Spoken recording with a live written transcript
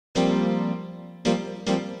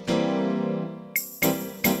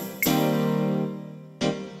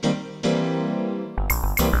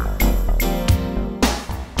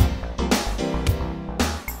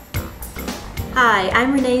Hi,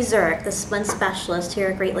 I'm Renee Zurich, the splint specialist here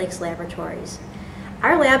at Great Lakes Laboratories.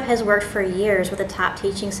 Our lab has worked for years with the top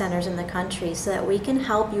teaching centers in the country so that we can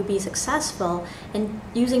help you be successful in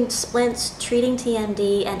using splints, treating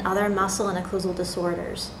TMD, and other muscle and occlusal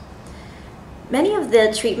disorders. Many of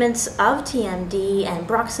the treatments of TMD and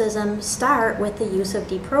bruxism start with the use of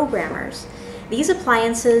deprogrammers. These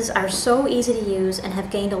appliances are so easy to use and have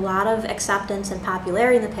gained a lot of acceptance and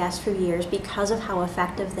popularity in the past few years because of how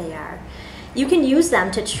effective they are. You can use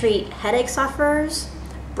them to treat headache sufferers,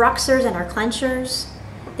 bruxers and or clenchers.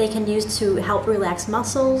 They can use to help relax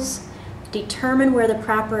muscles, determine where the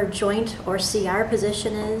proper joint or CR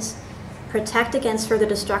position is, protect against further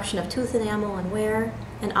destruction of tooth enamel and wear,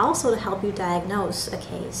 and also to help you diagnose a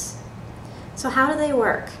case. So how do they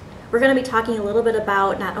work? We're going to be talking a little bit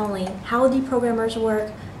about not only how deprogrammers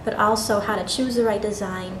work, but also how to choose the right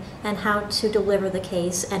design and how to deliver the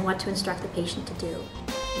case and what to instruct the patient to do.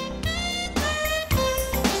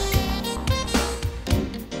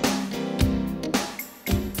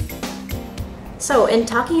 So in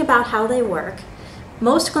talking about how they work,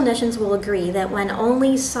 most clinicians will agree that when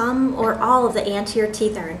only some or all of the anterior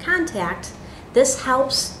teeth are in contact, this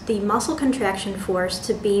helps the muscle contraction force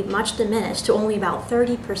to be much diminished to only about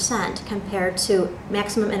 30% compared to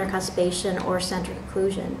maximum intercuspation or centric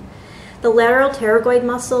occlusion. The lateral pterygoid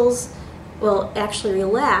muscles will actually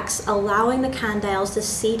relax, allowing the condyles to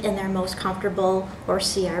seat in their most comfortable or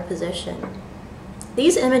CR position.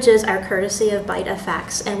 These images are courtesy of Bite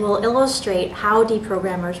Effects and will illustrate how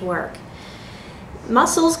deprogrammers work.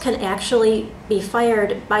 Muscles can actually be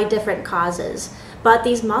fired by different causes, but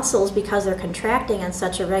these muscles, because they're contracting on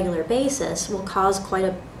such a regular basis, will cause quite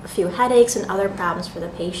a few headaches and other problems for the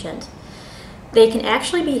patient. They can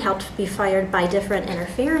actually be helped be fired by different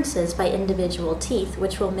interferences by individual teeth,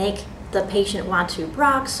 which will make the patient want to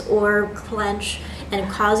brux or clench and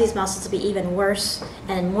cause these muscles to be even worse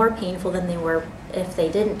and more painful than they were if they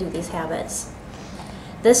didn't do these habits.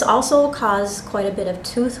 This also will cause quite a bit of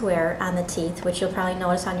tooth wear on the teeth, which you'll probably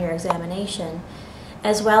notice on your examination,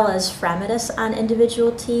 as well as fremitus on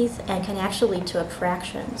individual teeth, and can actually lead to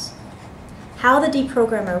abfractions. How the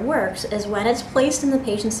deprogrammer works is when it's placed in the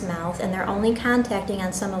patient's mouth and they're only contacting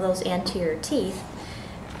on some of those anterior teeth,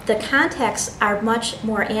 the contacts are much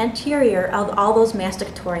more anterior of all those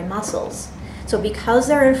masticatory muscles. So because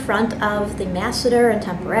they're in front of the masseter and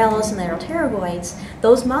temporalis and lateral pterygoids,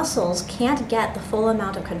 those muscles can't get the full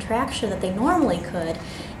amount of contraction that they normally could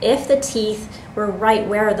if the teeth were right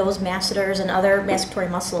where those masseters and other masticatory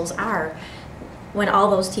muscles are when all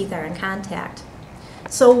those teeth are in contact.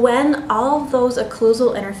 So when all of those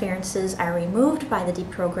occlusal interferences are removed by the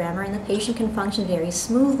deprogrammer and the patient can function very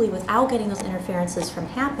smoothly without getting those interferences from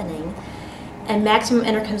happening, and maximum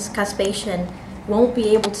intercuspation won't be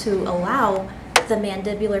able to allow the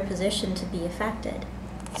mandibular position to be affected.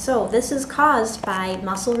 So this is caused by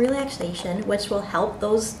muscle relaxation, which will help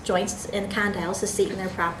those joints and condyles to seat in their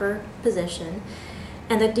proper position.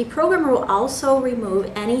 And the deprogrammer will also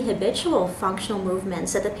remove any habitual functional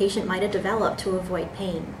movements that the patient might have developed to avoid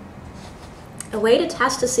pain. A way to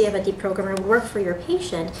test to see if a deprogrammer will work for your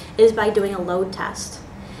patient is by doing a load test.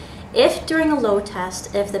 If during a load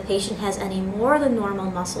test, if the patient has any more than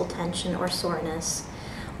normal muscle tension or soreness,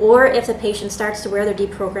 or if the patient starts to wear their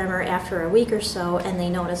deprogrammer after a week or so and they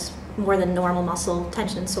notice more than normal muscle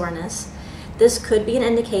tension and soreness, this could be an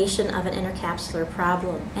indication of an intercapsular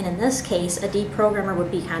problem, and in this case, a deprogrammer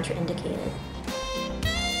would be contraindicated.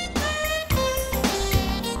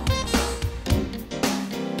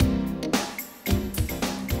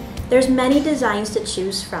 There's many designs to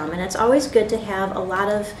choose from, and it's always good to have a lot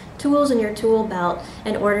of tools in your tool belt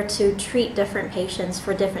in order to treat different patients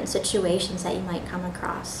for different situations that you might come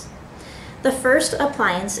across. The first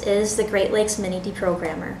appliance is the Great Lakes Mini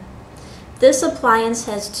Deprogrammer. This appliance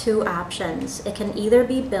has two options. It can either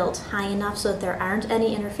be built high enough so that there aren't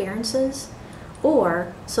any interferences,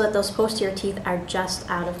 or so that those posterior teeth are just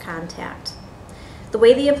out of contact. The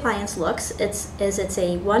way the appliance looks it's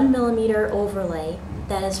a 1 millimeter overlay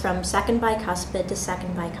that is from second bicuspid to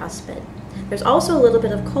second bicuspid. There's also a little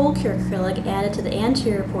bit of cold cure acrylic added to the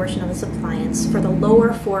anterior portion of this appliance for the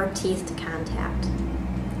lower 4 teeth to contact.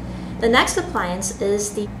 The next appliance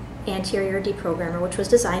is the Anterior Deprogrammer, which was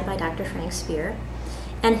designed by Dr. Frank Spear,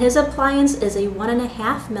 and his appliance is a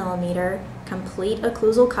 1.5 millimeter complete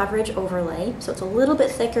occlusal coverage overlay, so it's a little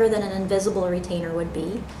bit thicker than an invisible retainer would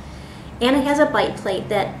be, and it has a bite plate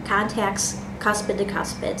that contacts cuspid to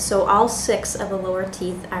cuspid, so all 6 of the lower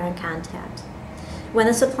teeth are in contact. When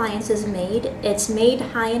this appliance is made, it's made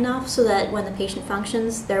high enough so that when the patient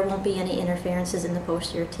functions, there won't be any interferences in the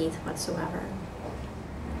posterior teeth whatsoever.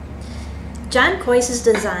 John Coyce's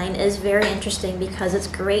design is very interesting because it's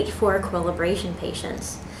great for equilibration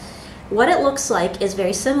patients. What it looks like is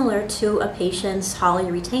very similar to a patient's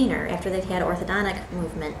Hawley retainer after they've had orthodontic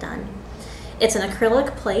movement done. It's an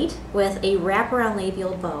acrylic plate with a wraparound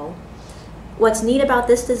labial bow. What's neat about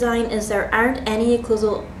this design is there aren't any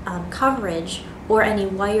occlusal coverage or any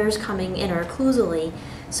wires coming interocclusally,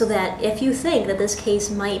 so that if you think that this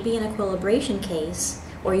case might be an equilibration case,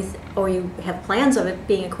 or you have plans of it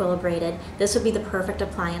being equilibrated, this would be the perfect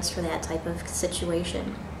appliance for that type of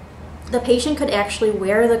situation. The patient could actually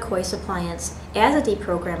wear the Coyce appliance as a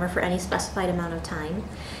deprogrammer for any specified amount of time.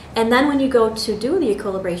 And then when you go to do the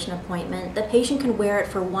equilibration appointment, the patient can wear it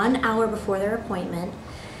for 1 hour before their appointment.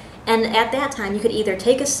 And at that time, you could either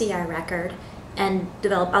take a CI record and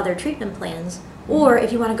develop other treatment plans, or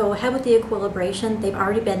if you want to go ahead with the equilibration, they've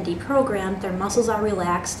already been deprogrammed, their muscles are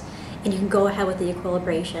relaxed, and you can go ahead with the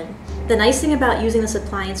equilibration. The nice thing about using this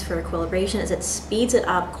appliance for equilibration is it speeds it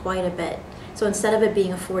up quite a bit. So instead of it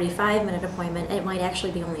being a 45-minute appointment, it might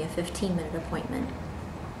actually be only a 15-minute appointment.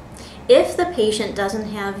 If the patient doesn't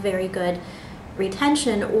have very good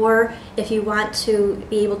retention, or if you want to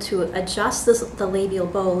be able to adjust the labial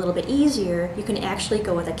bow a little bit easier, you can actually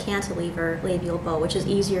go with a cantilever labial bow, which is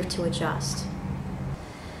easier to adjust.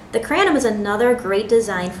 The Cranum is another great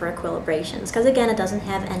design for equilibrations because, again, it doesn't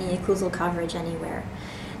have any occlusal coverage anywhere.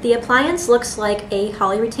 The appliance looks like a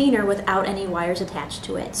Hawley retainer without any wires attached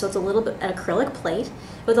to it. So it's a little bit an acrylic plate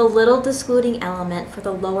with a little discluding element for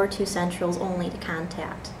the lower two centrals only to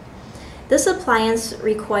contact. This appliance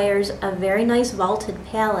requires a very nice vaulted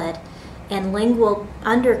palate and lingual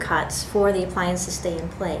undercuts for the appliance to stay in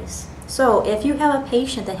place. So if you have a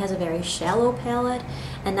patient that has a very shallow palate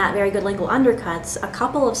and not very good lingual undercuts, a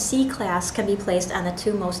couple of C-class can be placed on the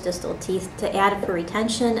two most distal teeth to add for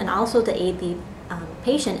retention and also to aid the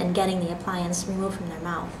patient in getting the appliance removed from their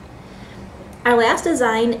mouth. Our last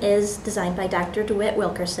design is designed by Dr. DeWitt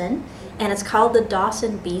Wilkerson, and it's called the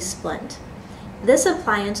Dawson B Splint. This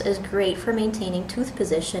appliance is great for maintaining tooth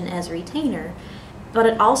position as a retainer, but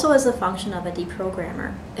it also has the function of a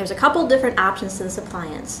deprogrammer. There's a couple different options to this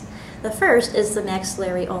appliance. The first is the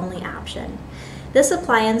maxillary only option. This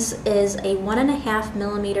appliance is a 1.5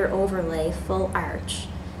 millimeter overlay full arch.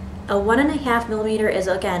 A 1.5 millimeter is,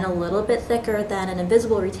 again, a little bit thicker than an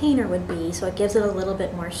invisible retainer would be, so it gives it a little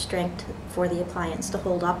bit more strength for the appliance to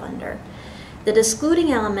hold up under. The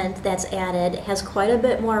discluding element that's added has quite a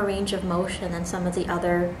bit more range of motion than some of the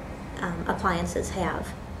other appliances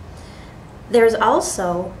have. There's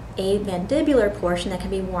also a mandibular portion that can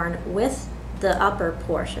be worn with the upper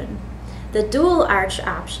portion. The dual arch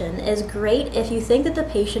option is great if you think that the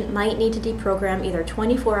patient might need to deprogram either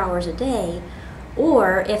 24 hours a day,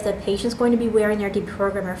 or if the patient's going to be wearing their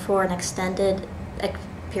deprogrammer for an extended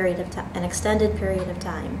period of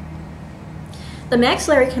time. The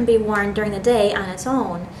maxillary can be worn during the day on its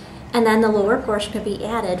own, and then the lower portion could be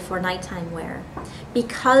added for nighttime wear.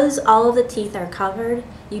 Because all of the teeth are covered,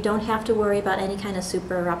 you don't have to worry about any kind of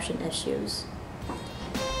super eruption issues.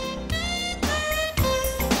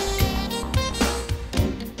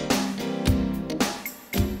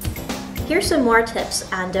 Here's some more tips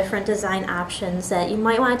on different design options that you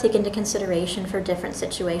might want to take into consideration for different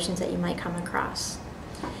situations that you might come across.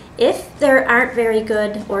 If there aren't very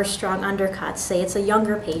good or strong undercuts, say it's a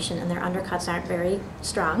younger patient and their undercuts aren't very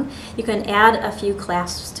strong, you can add a few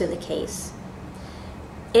clasps to the case.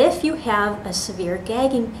 If you have a severe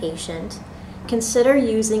gagging patient, consider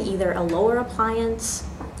using either a lower appliance,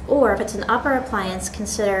 or if it's an upper appliance,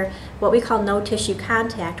 consider what we call no tissue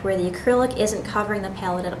contact, where the acrylic isn't covering the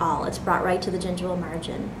palate at all. It's brought right to the gingival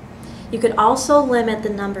margin. You could also limit the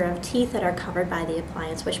number of teeth that are covered by the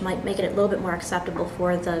appliance, which might make it a little bit more acceptable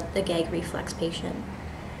for the gag reflex patient.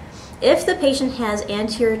 If the patient has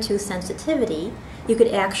anterior tooth sensitivity, you could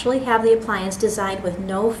actually have the appliance designed with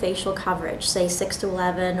no facial coverage, say 6 to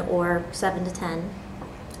 11 or 7 to 10.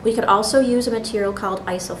 We could also use a material called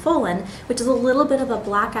isofolin, which is a little bit of a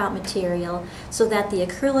blockout material so that the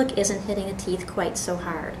acrylic isn't hitting the teeth quite so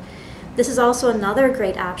hard. This is also another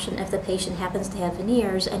great option if the patient happens to have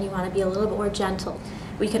veneers and you want to be a little bit more gentle.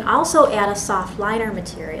 We can also add a soft liner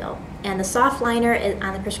material, and the soft liner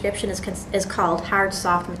on the prescription is called hard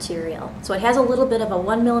soft material. So it has a little bit of a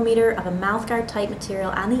 1 millimeter of a mouthguard type material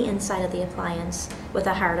on the inside of the appliance with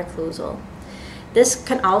a hard occlusal. This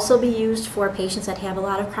can also be used for patients that have a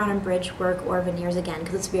lot of crown and bridge work or veneers, again,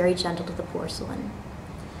 because it's very gentle to the porcelain.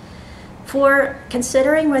 For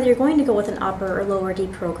considering whether you're going to go with an upper or lower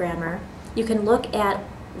deprogrammer, you can look at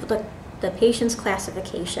the patient's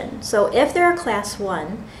classification. So if they're a class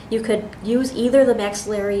 1, you could use either the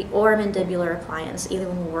maxillary or mandibular appliance. Either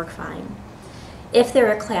one will work fine. If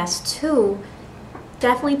they're a class 2,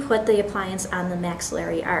 definitely put the appliance on the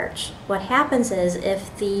maxillary arch. What happens is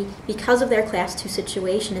because of their class 2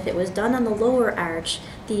 situation, if it was done on the lower arch,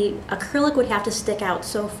 the acrylic would have to stick out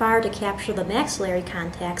so far to capture the maxillary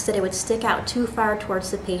contacts that it would stick out too far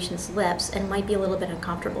towards the patient's lips and might be a little bit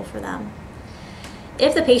uncomfortable for them.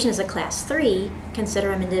 If the patient is a class 3,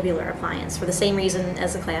 consider a mandibular appliance for the same reason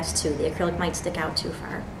as a class 2. The acrylic might stick out too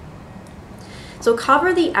far. So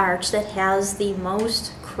cover the arch that has the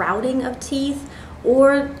most crowding of teeth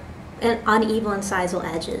or uneven incisal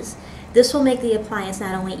edges. This will make the appliance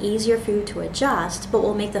not only easier for you to adjust, but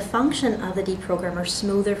will make the function of the deprogrammer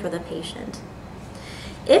smoother for the patient.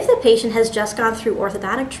 If the patient has just gone through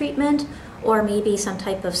orthodontic treatment or maybe some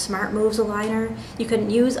type of Smart Moves aligner, you can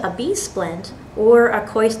use a B-splint or a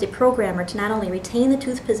Coist deprogrammer to not only retain the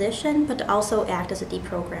tooth position, but to also act as a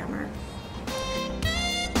deprogrammer.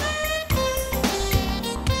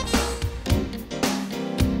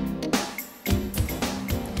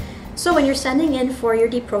 So when you're sending in for your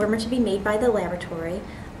deprogrammer to be made by the laboratory,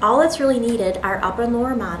 all that's really needed are upper and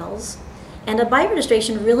lower models, and a bite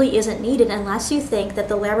registration really isn't needed unless you think that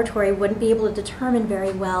the laboratory wouldn't be able to determine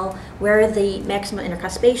very well where the maximum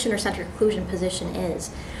intercuspation or central occlusion position is.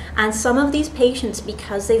 On some of these patients,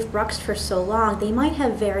 because they've bruxed for so long, they might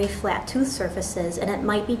have very flat tooth surfaces, and it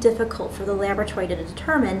might be difficult for the laboratory to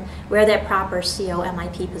determine where that proper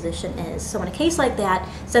CO-MIP position is. So in a case like that,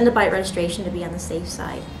 send a bite registration to be on the safe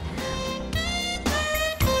side.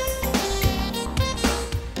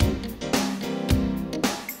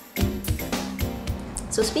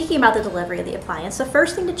 So speaking about the delivery of the appliance, the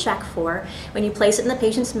first thing to check for when you place it in the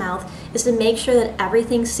patient's mouth is to make sure that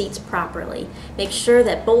everything seats properly. Make sure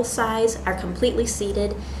that both sides are completely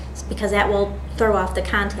seated, because that will throw off the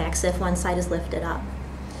contacts if one side is lifted up.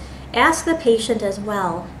 Ask the patient as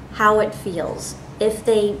well how it feels. If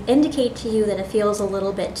they indicate to you that it feels a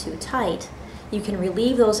little bit too tight, you can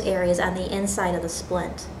relieve those areas on the inside of the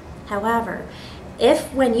splint. However,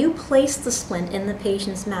 if when you place the splint in the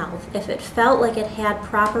patient's mouth, if it felt like it had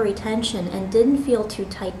proper retention and didn't feel too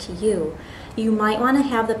tight to you, you might want to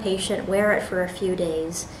have the patient wear it for a few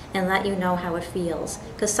days and let you know how it feels.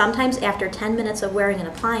 Because sometimes after 10 minutes of wearing an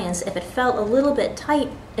appliance, if it felt a little bit tight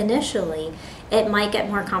initially, it might get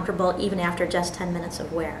more comfortable even after just 10 minutes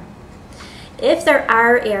of wear. If there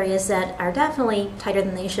are areas that are definitely tighter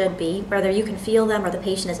than they should be, whether you can feel them or the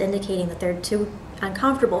patient is indicating that they're too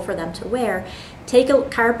uncomfortable for them to wear, take a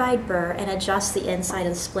carbide burr and adjust the inside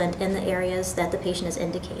of the splint in the areas that the patient has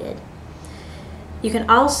indicated. You can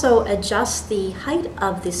also adjust the height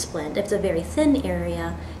of the splint if it's a very thin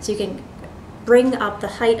area, so you can bring up the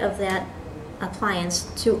height of that appliance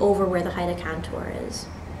to over where the height of contour is.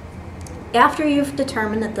 After you've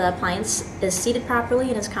determined that the appliance is seated properly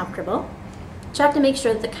and is comfortable, check to make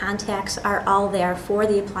sure that the contacts are all there for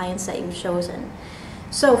the appliance that you've chosen.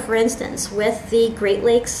 So for instance, with the Great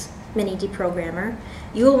Lakes Mini Deprogrammer,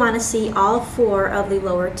 you will want to see all 4 of the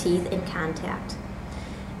lower teeth in contact.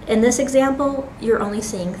 In this example, you're only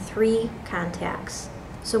seeing 3 contacts.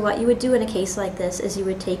 So what you would do in a case like this is you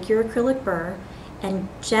would take your acrylic burr and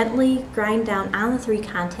gently grind down on the 3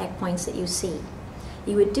 contact points that you see.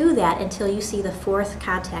 You would do that until you see the 4th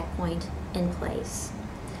contact point in place.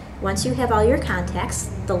 Once you have all your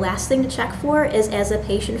contacts, the last thing to check for is as the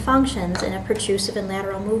patient functions in a protrusive and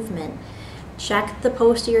lateral movement. Check the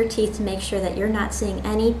posterior teeth to make sure that you're not seeing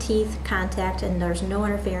any teeth contact and there's no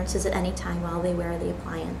interferences at any time while they wear the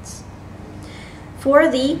appliance. For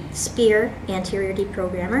the Spear Anterior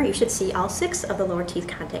Deprogrammer, you should see all 6 of the lower teeth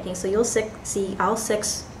contacting. So you'll see all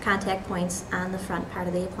 6 contact points on the front part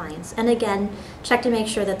of the appliance. And again, check to make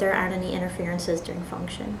sure that there aren't any interferences during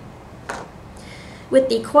function. With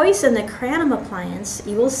the Coist and the Cranum appliance,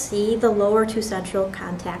 you will see the lower 2 central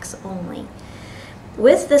contacts only.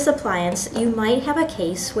 With this appliance, you might have a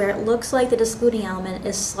case where it looks like the discluding element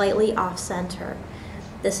is slightly off-center.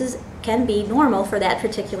 This can be normal for that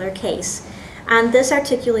particular case. On this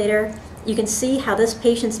articulator, you can see how this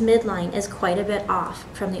patient's midline is quite a bit off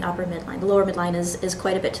from the upper midline. The lower midline is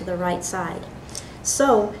quite a bit to the right side.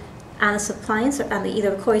 So on this appliance, on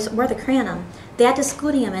either the Coist or the Cranum, that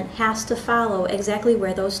discluding element has to follow exactly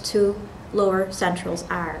where those 2 lower centrals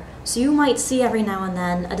are. So you might see every now and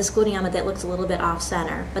then a discluding element that looks a little bit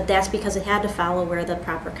off-center, but that's because it had to follow where the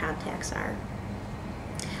proper contacts are.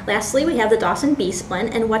 Lastly, we have the Dawson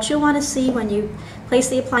B-splint, and what you'll want to see when you place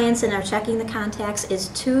the appliance and are checking the contacts is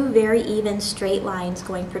 2 very even straight lines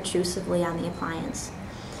going protrusively on the appliance.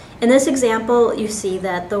 In this example, you see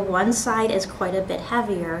that the one side is quite a bit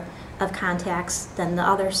heavier of contacts than the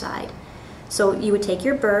other side. So you would take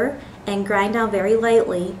your burr and grind down very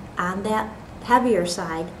lightly on that heavier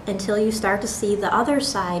side until you start to see the other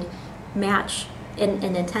side match in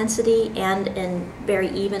intensity and in very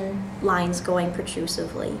even lines going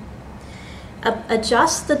protrusively.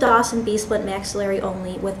 Adjust the Dawson B-split maxillary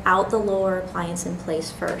only without the lower appliance in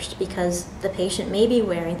place first, because the patient may be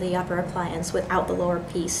wearing the upper appliance without the lower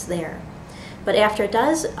piece there. But after it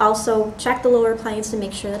does, also check the lower appliance to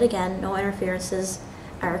make sure that, again, no interferences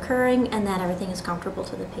are occurring and that everything is comfortable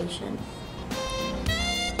to the patient.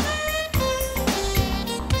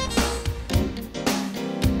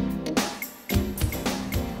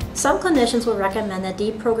 Some clinicians will recommend that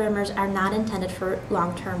deprogrammers are not intended for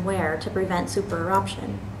long-term wear to prevent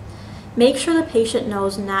supereruption. Make sure the patient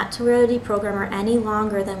knows not to wear the deprogrammer any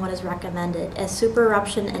longer than what is recommended, as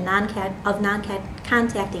supereruption of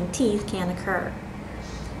non-contacting teeth can occur.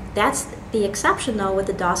 That's the exception, though, with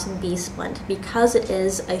the Dawson B-splint, because it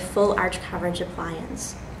is a full arch coverage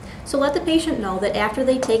appliance. So let the patient know that after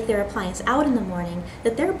they take their appliance out in the morning,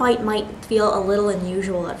 that their bite might feel a little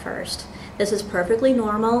unusual at first. This is perfectly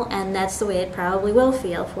normal, and that's the way it probably will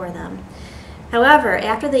feel for them. However,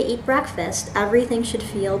 after they eat breakfast, everything should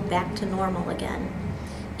feel back to normal again.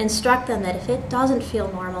 Instruct them that if it doesn't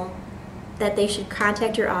feel normal, that they should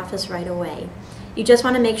contact your office right away. You just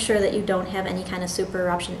want to make sure that you don't have any kind of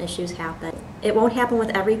supereruption issues happen. It won't happen with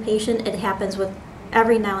every patient, it happens with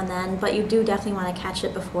every now and then, but you do definitely want to catch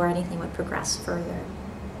it before anything would progress further.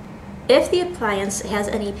 If the appliance has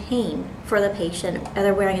any pain for the patient,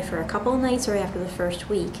 either wearing it for a couple of nights or after the first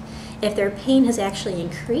week, if their pain has actually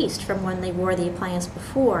increased from when they wore the appliance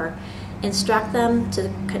before, instruct them to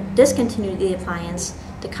discontinue the appliance,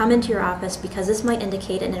 to come into your office, because this might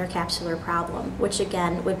indicate an intercapsular problem, which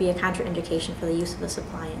again would be a contraindication for the use of this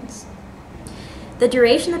appliance. The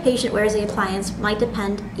duration the patient wears the appliance might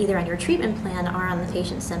depend either on your treatment plan or on the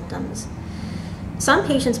patient's symptoms. Some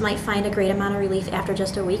patients might find a great amount of relief after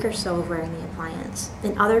just a week or so of wearing the appliance,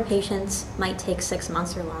 and other patients might take 6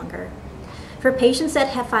 months or longer. For patients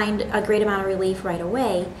that find a great amount of relief right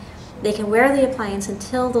away, they can wear the appliance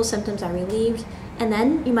until those symptoms are relieved, and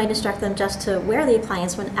then you might instruct them just to wear the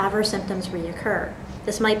appliance whenever symptoms reoccur.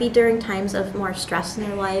 This might be during times of more stress in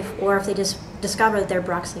their life, or if they just discover that they're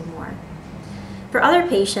bruxing more. For other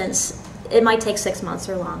patients, it might take 6 months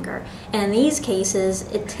or longer. And in these cases,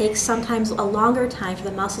 it takes sometimes a longer time for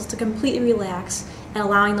the muscles to completely relax and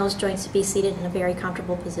allowing those joints to be seated in a very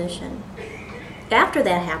comfortable position. After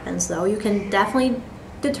that happens, though, you can definitely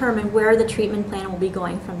determine where the treatment plan will be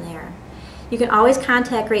going from there. You can always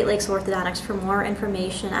contact Great Lakes Orthodontics for more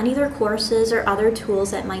information on either courses or other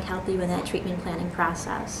tools that might help you in that treatment planning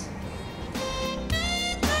process.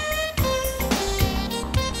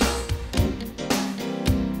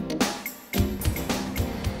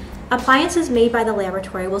 Appliances made by the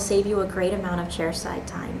laboratory will save you a great amount of chairside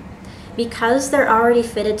time. Because they're already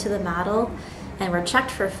fitted to the model and were checked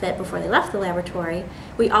for fit before they left the laboratory,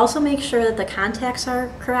 we also make sure that the contacts are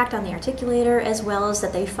correct on the articulator, as well as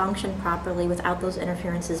that they function properly without those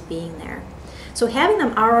interferences being there. So having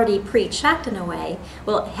them already pre-checked in a way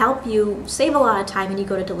will help you save a lot of time when you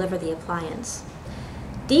go to deliver the appliance.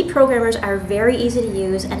 Deprogrammers are very easy to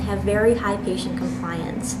use and have very high patient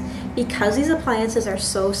compliance. Because these appliances are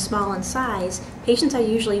so small in size, patients are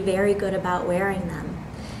usually very good about wearing them.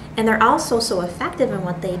 And they're also so effective in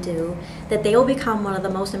what they do that they will become one of the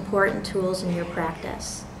most important tools in your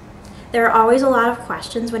practice. There are always a lot of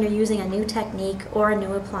questions when you're using a new technique or a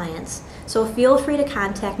new appliance, so feel free to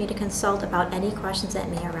contact me to consult about any questions that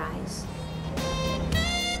may arise.